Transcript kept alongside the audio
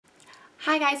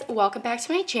Hi guys, welcome back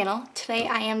to my channel. Today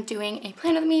I am doing a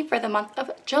plan with me for the month of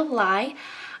July.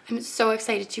 I'm so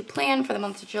excited to plan for the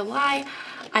month of July.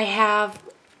 I have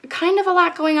kind of a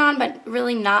lot going on, but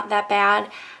really not that bad.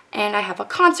 And I have a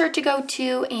concert to go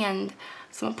to and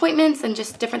some appointments and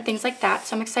just different things like that.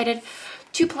 So I'm excited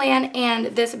to plan.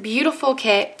 And this beautiful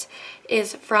kit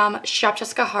is from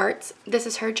ShopJessicaHearts. This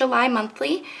is her July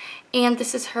monthly, and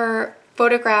this is her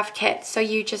photograph kit. So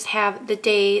you just have the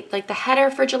day, like the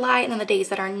header for July, and then the days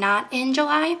that are not in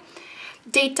July,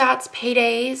 date dots,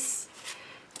 paydays,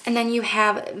 and then you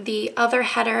have the other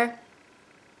header,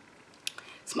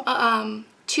 some,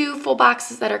 two full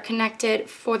boxes that are connected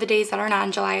for the days that are not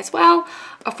in July as well,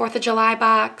 a 4th of July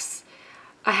box,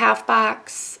 a half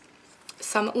box,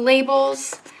 some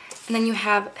labels, and then you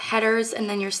have headers and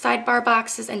then your sidebar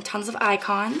boxes and tons of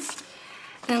icons.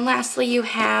 And then lastly you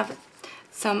have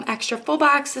some extra full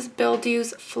boxes, bill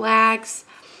dues, flags,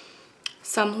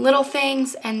 some little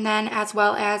things, and then as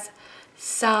well as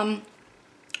some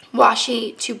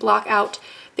washi to block out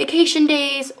vacation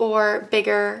days or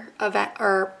bigger event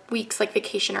or weeks like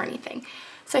vacation or anything.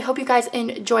 So I hope you guys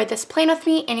enjoyed this plan with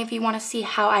me, and if you want to see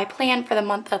how I plan for the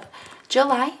month of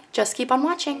July, just keep on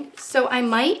watching. So I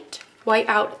might white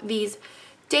out these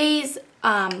days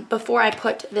before I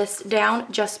put this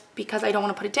down, just because I don't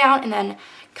want to put it down and then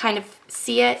kind of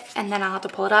see it and then I'll have to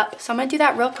pull it up. So I'm going to do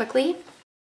that real quickly.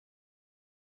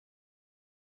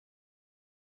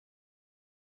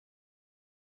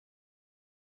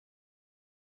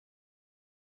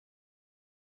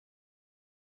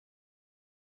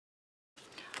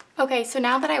 Okay, so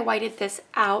now that I whited this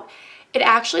out, it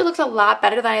actually looks a lot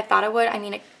better than I thought it would. I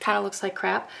mean, it kind of looks like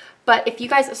crap, but if you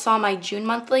guys saw my June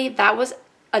monthly, that was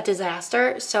a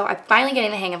disaster. So I'm finally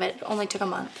getting the hang of it. It only took a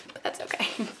month, but that's okay.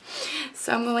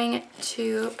 So I'm going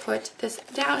to put this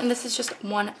down, and this is just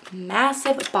one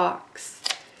massive box.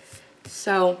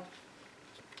 So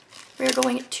we're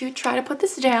going to try to put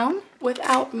this down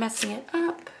without messing it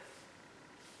up.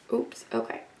 Oops,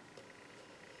 okay.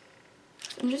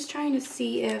 I'm just trying to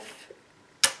see if,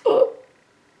 oh,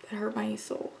 that hurt my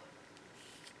soul.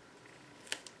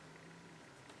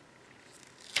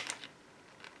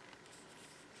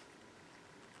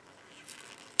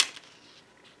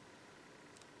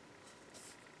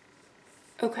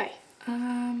 Okay,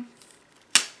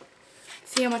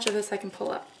 see how much of this I can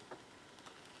pull up.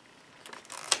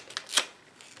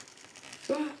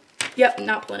 Yep,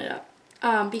 not pulling it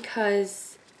up,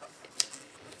 because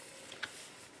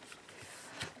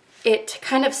it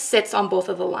kind of sits on both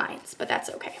of the lines, but that's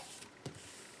okay.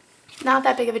 Not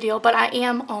that big of a deal, but I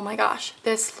am, oh my gosh,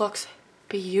 this looks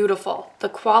beautiful. The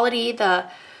quality of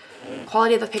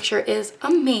the picture is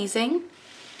amazing.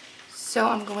 So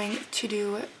I'm going to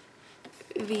do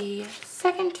the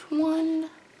second one,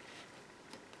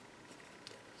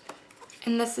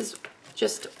 and this is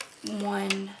just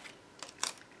one,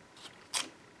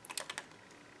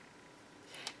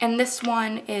 and this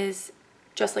one is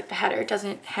just like the header. It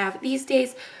doesn't have these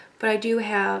days, but I do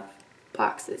have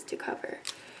boxes to cover.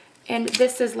 And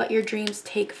this is Let Your Dreams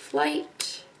Take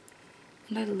Flight,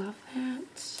 and I love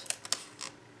that.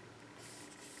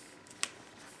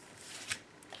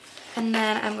 And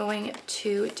then I'm going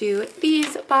to do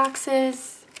these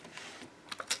boxes,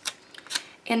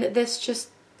 and this just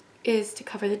is to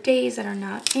cover the days that are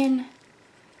not in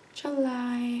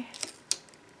July.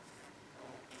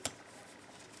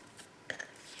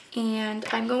 And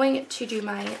I'm going to do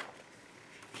my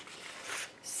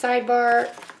sidebar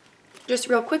just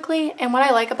real quickly. And what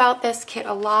I like about this kit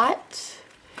a lot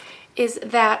is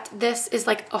that this is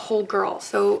like a whole girl.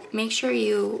 So make sure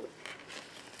you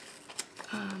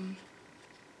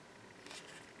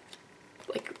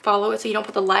like follow it so you don't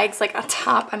put the legs like on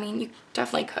top. I mean, you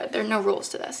definitely could. There are no rules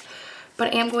to this.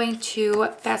 But I am going to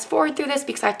fast forward through this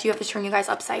because I do have to turn you guys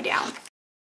upside down.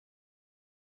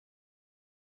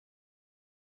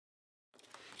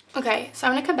 Okay, so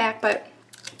I'm going to come back, but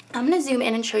I'm going to zoom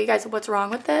in and show you guys what's wrong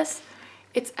with this.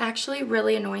 It's actually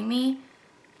really annoying me.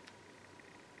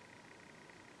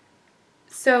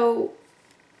 So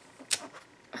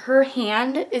her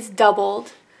hand is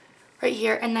doubled right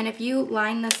here, and then if you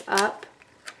line this up,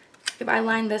 if I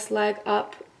line this leg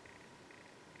up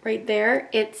right there,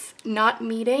 it's not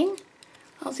meeting.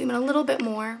 I'll zoom in a little bit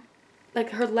more.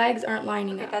 Like her legs aren't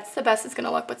lining up. That's the best it's going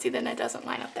to look, but see, then it doesn't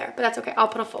line up there. But that's okay. I'll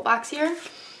put a full box here.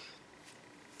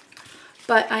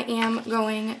 But I am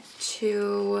going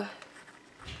to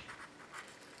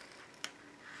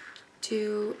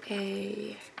do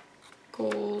a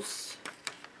goals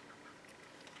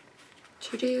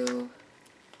to do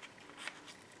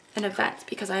an event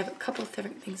because I have a couple of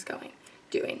different things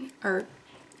doing, or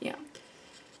yeah.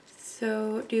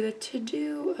 So do the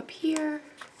to-do up here.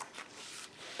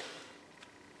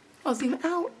 I'll zoom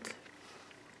out.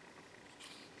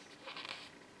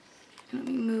 And let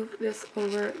me move this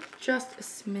over just a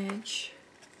smidge.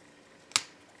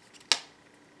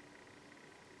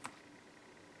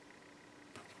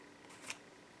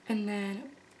 And then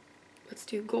let's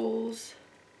do goals.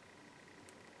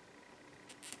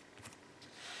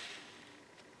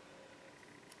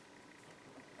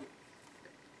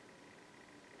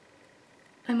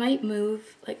 I might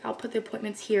move, like I'll put the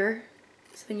appointments here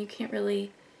so then you can't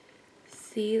really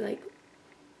see like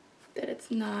that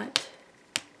it's not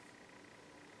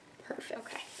perfect.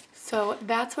 Okay, so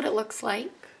that's what it looks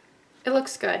like. It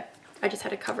looks good. I just had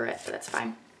to cover it, but that's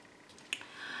fine.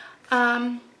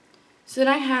 So then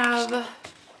I have, I'm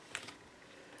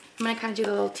gonna kind of do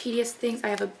the little tedious things. I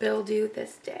have a bill due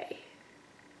this day.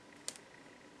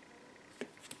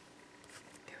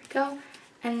 There we go.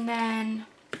 And then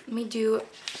let me do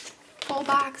full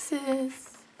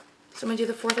boxes. So I'm gonna do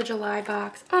the 4th of July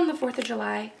box on the 4th of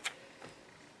July.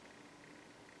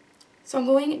 So I'm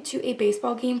going to a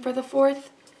baseball game for the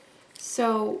 4th.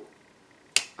 So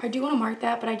I do want to mark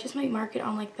that, but I just might mark it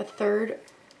on like the 3rd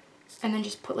and then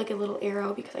just put like a little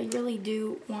arrow because I really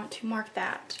do want to mark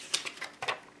that.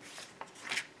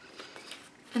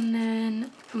 And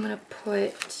then I'm gonna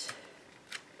put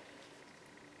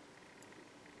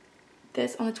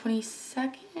this on the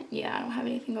 22nd. Yeah, I don't have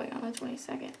anything going on the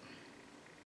 22nd.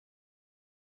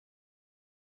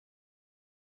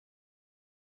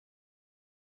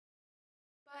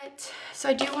 But, so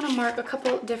I do want to mark a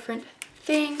couple different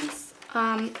things.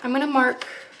 I'm gonna mark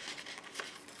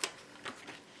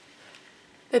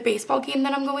the baseball game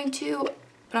that I'm going to,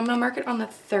 but I'm gonna mark it on the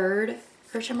 3rd.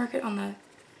 Or should I mark it on the, I'm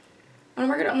gonna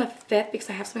mark it on the 5th because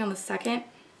I have something on the 2nd.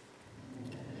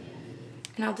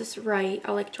 And I'll just write,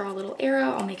 I'll like draw a little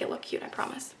arrow. I'll make it look cute, I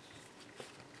promise.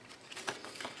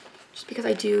 Just because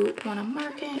I do want to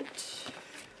mark it.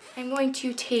 I'm going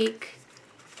to take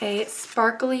a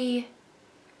sparkly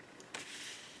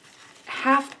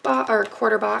half box or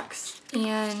quarter box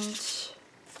and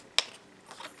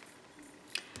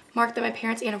mark that my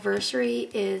parents' anniversary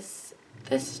is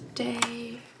this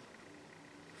day.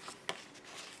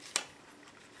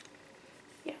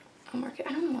 Yeah, I'll mark it.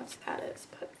 I don't know what that is,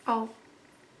 but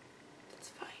that's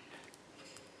fine.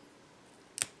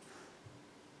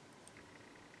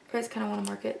 I just kind of want to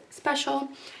mark it special.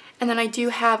 And then I do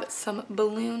have some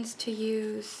balloons to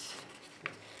use.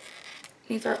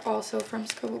 These are also from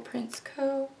Scribble Prints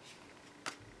Co.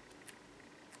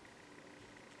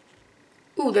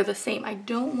 Ooh, they're the same. I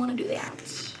don't want to do that.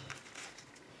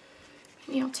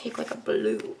 Maybe I'll take like a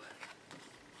blue.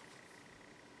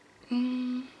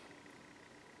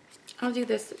 I'll do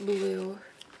this blue.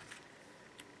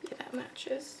 Yeah, that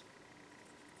matches.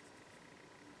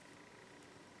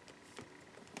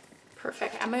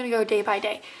 Perfect. I'm going to go day by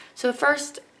day. So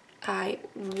first I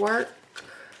work.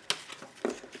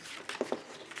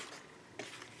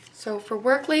 So for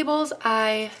work labels,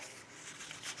 I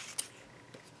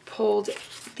pulled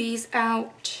these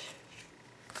out.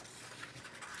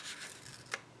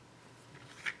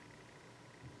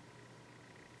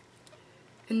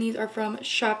 And these are from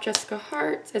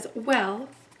ShopJessicaHearts as well.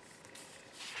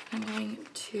 I'm going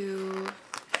to,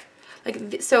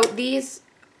 like, so these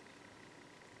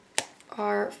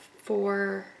are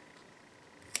for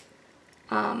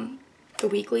the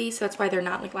weekly, so that's why they're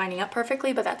not like lining up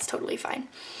perfectly, but that's totally fine.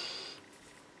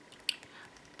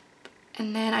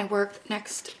 And then I work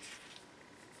next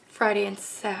Friday and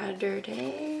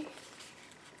Saturday.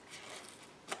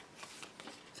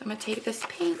 So I'm gonna take this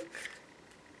pink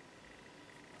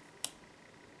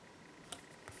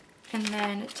and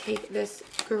then take this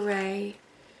gray.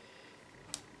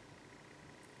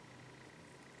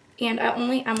 And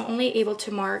I'm only able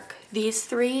to mark these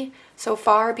 3 so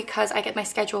far because I get my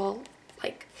schedule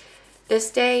like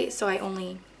this day, so I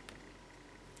only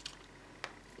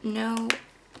know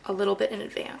a little bit in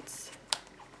advance.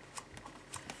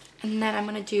 And then I'm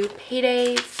gonna do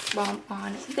paydays while I'm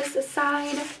on this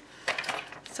side.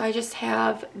 So I just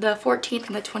have the 14th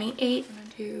and the 28th. I'm gonna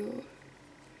do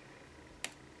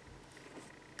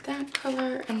that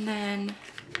color, and then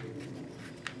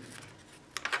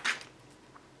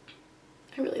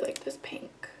I really like this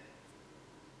pink.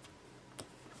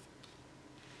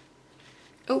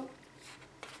 Oh.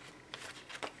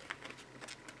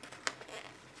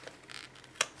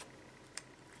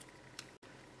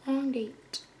 Wrong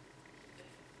date.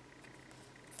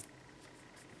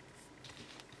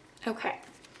 Okay.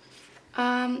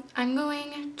 I'm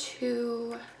going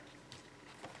to,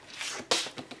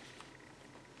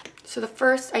 so the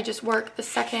first I just work, the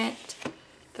second,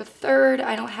 the The 3rd,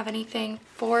 I don't have anything.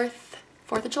 4th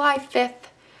of July, 5th,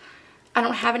 I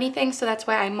don't have anything, so that's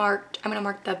why I'm gonna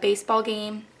mark the baseball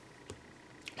game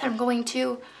that I'm going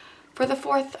to. For the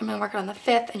 4th, I'm gonna mark it on the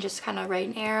 5th and just kind of write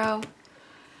an arrow.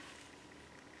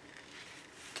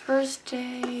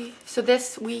 Thursday, so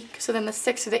this week, so then the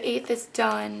 6th or the 8th is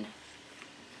done.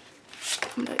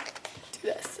 I'm gonna do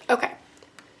this. Okay,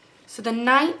 so the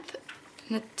 9th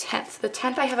and the 10th. So the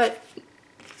 10th I have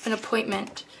an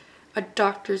appointment, a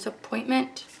doctor's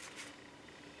appointment.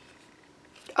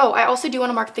 Oh, I also do want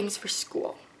to mark things for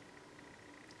school.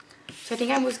 So I think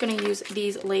I was going to use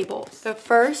these labels. So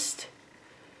first,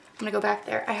 I'm going to go back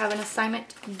there. I have an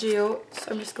assignment due,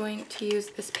 so I'm just going to use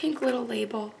this pink little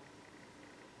label.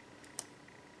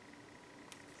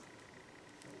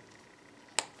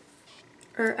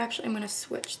 Or actually, I'm going to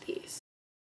switch these.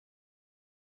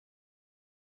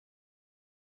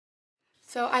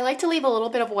 So I like to leave a little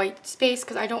bit of white space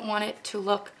because I don't want it to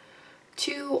look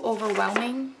too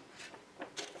overwhelming.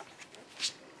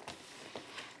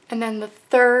 And then the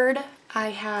 3rd, I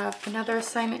have another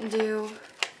assignment due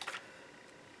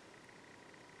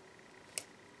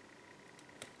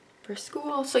for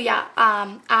school. So yeah,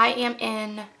 I am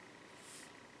in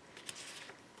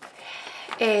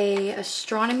a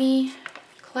astronomy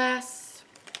class.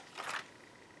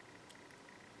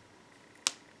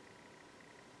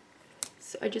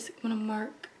 So I just want to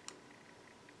mark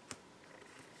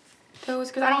those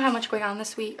because I don't have much going on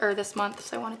this week or this month,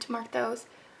 so I wanted to mark those.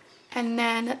 And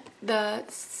then the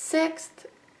 6th,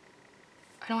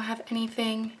 I don't have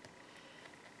anything.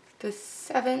 The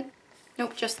 7th,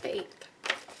 nope, just the 8th.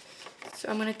 So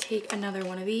I'm gonna take another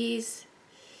one of these.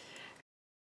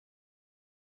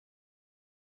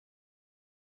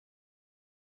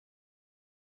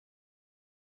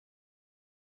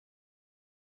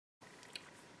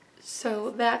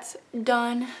 So that's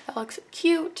done. That looks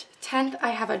cute. 10th,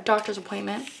 I have a doctor's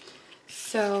appointment.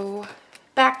 So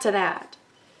back to that.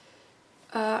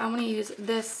 I'm going to use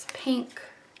this pink.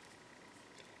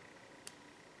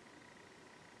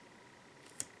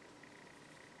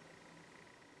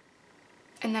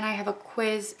 And then I have a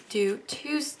quiz due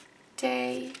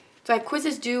Tuesday. So I have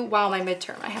quizzes due while my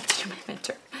midterm. I have to do my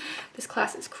midterm. This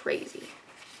class is crazy.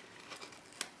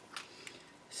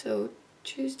 So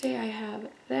Tuesday I have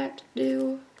that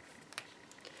due.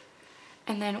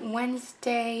 And then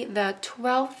Wednesday the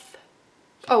 12th.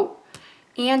 Oh,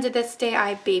 and this day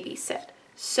I babysit.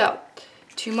 So,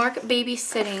 to mark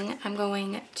babysitting, I'm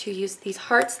going to use these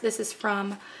hearts. This is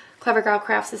from Clever Gal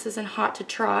Crafts. This is in Hot to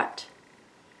Trot.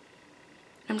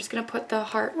 I'm just going to put the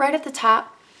heart right at the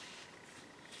top.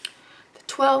 The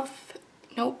 12th,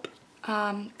 nope.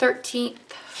 13th,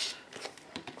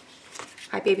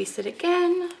 I babysit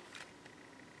again.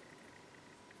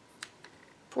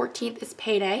 14th is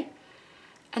payday.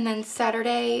 And then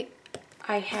Saturday,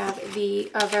 I have the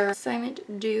other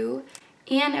assignment due.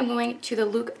 And I'm going to the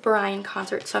Luke Bryan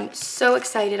concert, so I'm so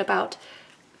excited about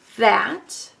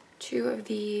that. 2 of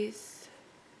these.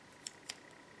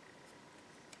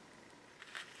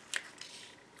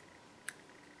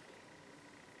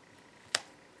 I'm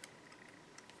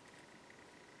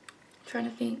trying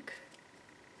to think.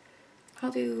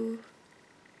 I'll do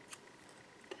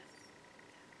this.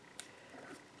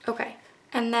 Okay,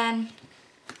 and then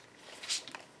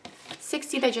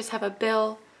 16th, I just have a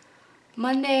bill.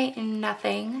 Monday,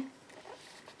 nothing.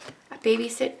 I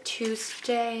babysit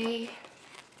Tuesday.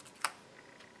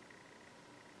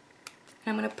 And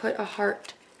I'm going to put a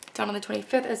heart down on the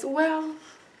 25th as well.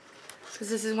 Because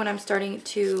this is when I'm starting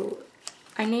to,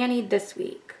 I nannied this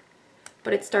week.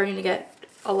 But it's starting to get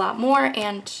a lot more.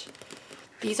 And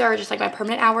these are just like my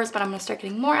permanent hours. But I'm going to start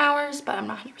getting more hours. But I'm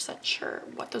not 100% sure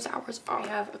what those hours are. I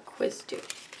have a quiz due.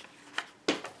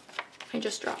 I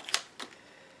just dropped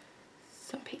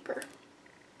some paper.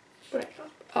 What did I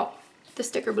drop? Oh, the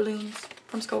sticker balloons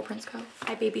from Skull Prince Co.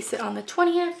 I babysit on the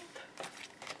 20th.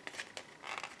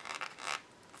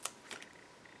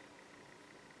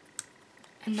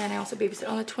 And then I also babysit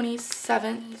on the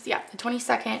 27th. Yeah, the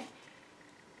 22nd.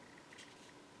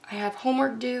 I have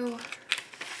homework due.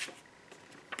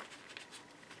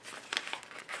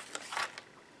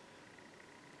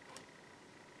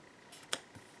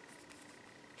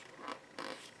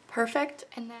 Perfect.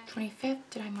 And then 25th,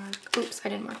 did I mark? Oops, I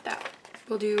didn't mark that.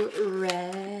 We'll do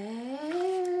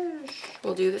red.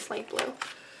 We'll do this light blue.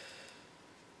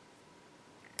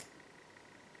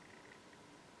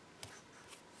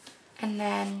 And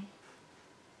then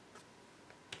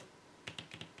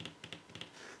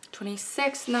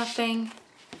 26th, nothing.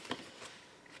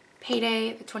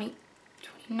 Payday, the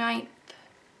 29th.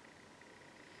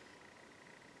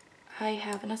 I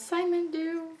have an assignment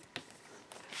due.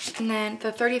 And then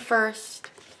the 31st,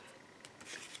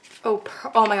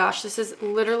 oh my gosh, this is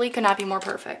literally could not be more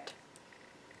perfect.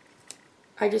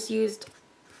 I just used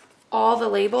all the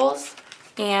labels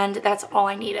and that's all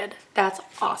I needed. That's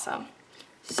awesome.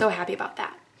 So happy about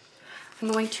that.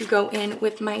 I'm going to go in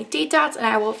with my date dots and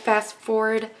I will fast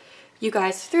forward you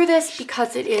guys through this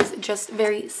because it is just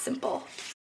very simple.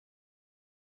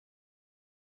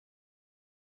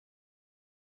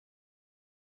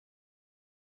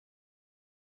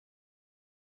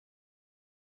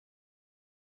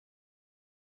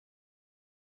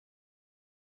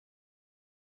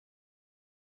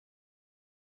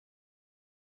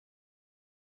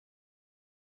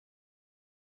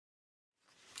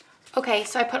 Okay,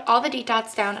 so I put all the date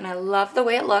dots down and I love the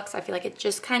way it looks. I feel like it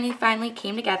just kind of finally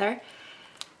came together.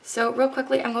 So real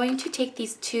quickly, I'm going to take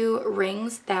these 2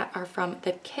 rings that are from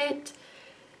the kit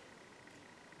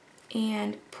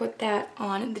and put that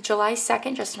on the July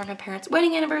 2nd, just for my parents'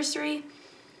 wedding anniversary.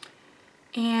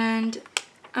 And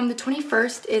the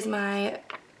 21st is my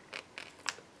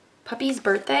puppy's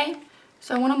birthday,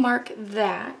 so I want to mark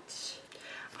that.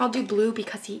 I'll do blue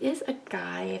because he is a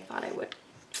guy. I thought I would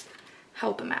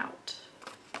help him out.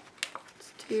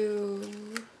 Let's do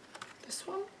this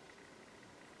one.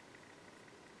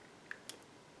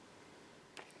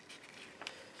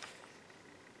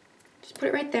 Just put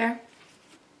it right there.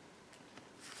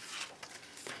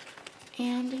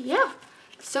 And yeah,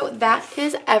 so that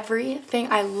is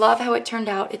everything. I love how it turned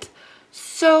out. It's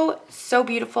so, so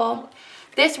beautiful.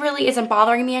 This really isn't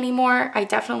bothering me anymore. I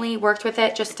definitely worked with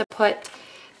it just to put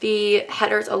the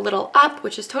headers a little up,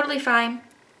 which is totally fine.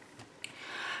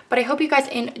 But I hope you guys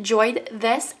enjoyed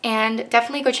this and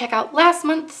definitely go check out last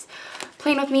month's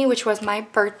Plan With Me, which was my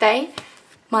birthday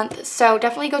month. So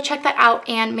definitely go check that out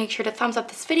and make sure to thumbs up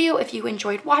this video if you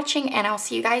enjoyed watching, and I'll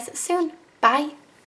see you guys soon. Bye.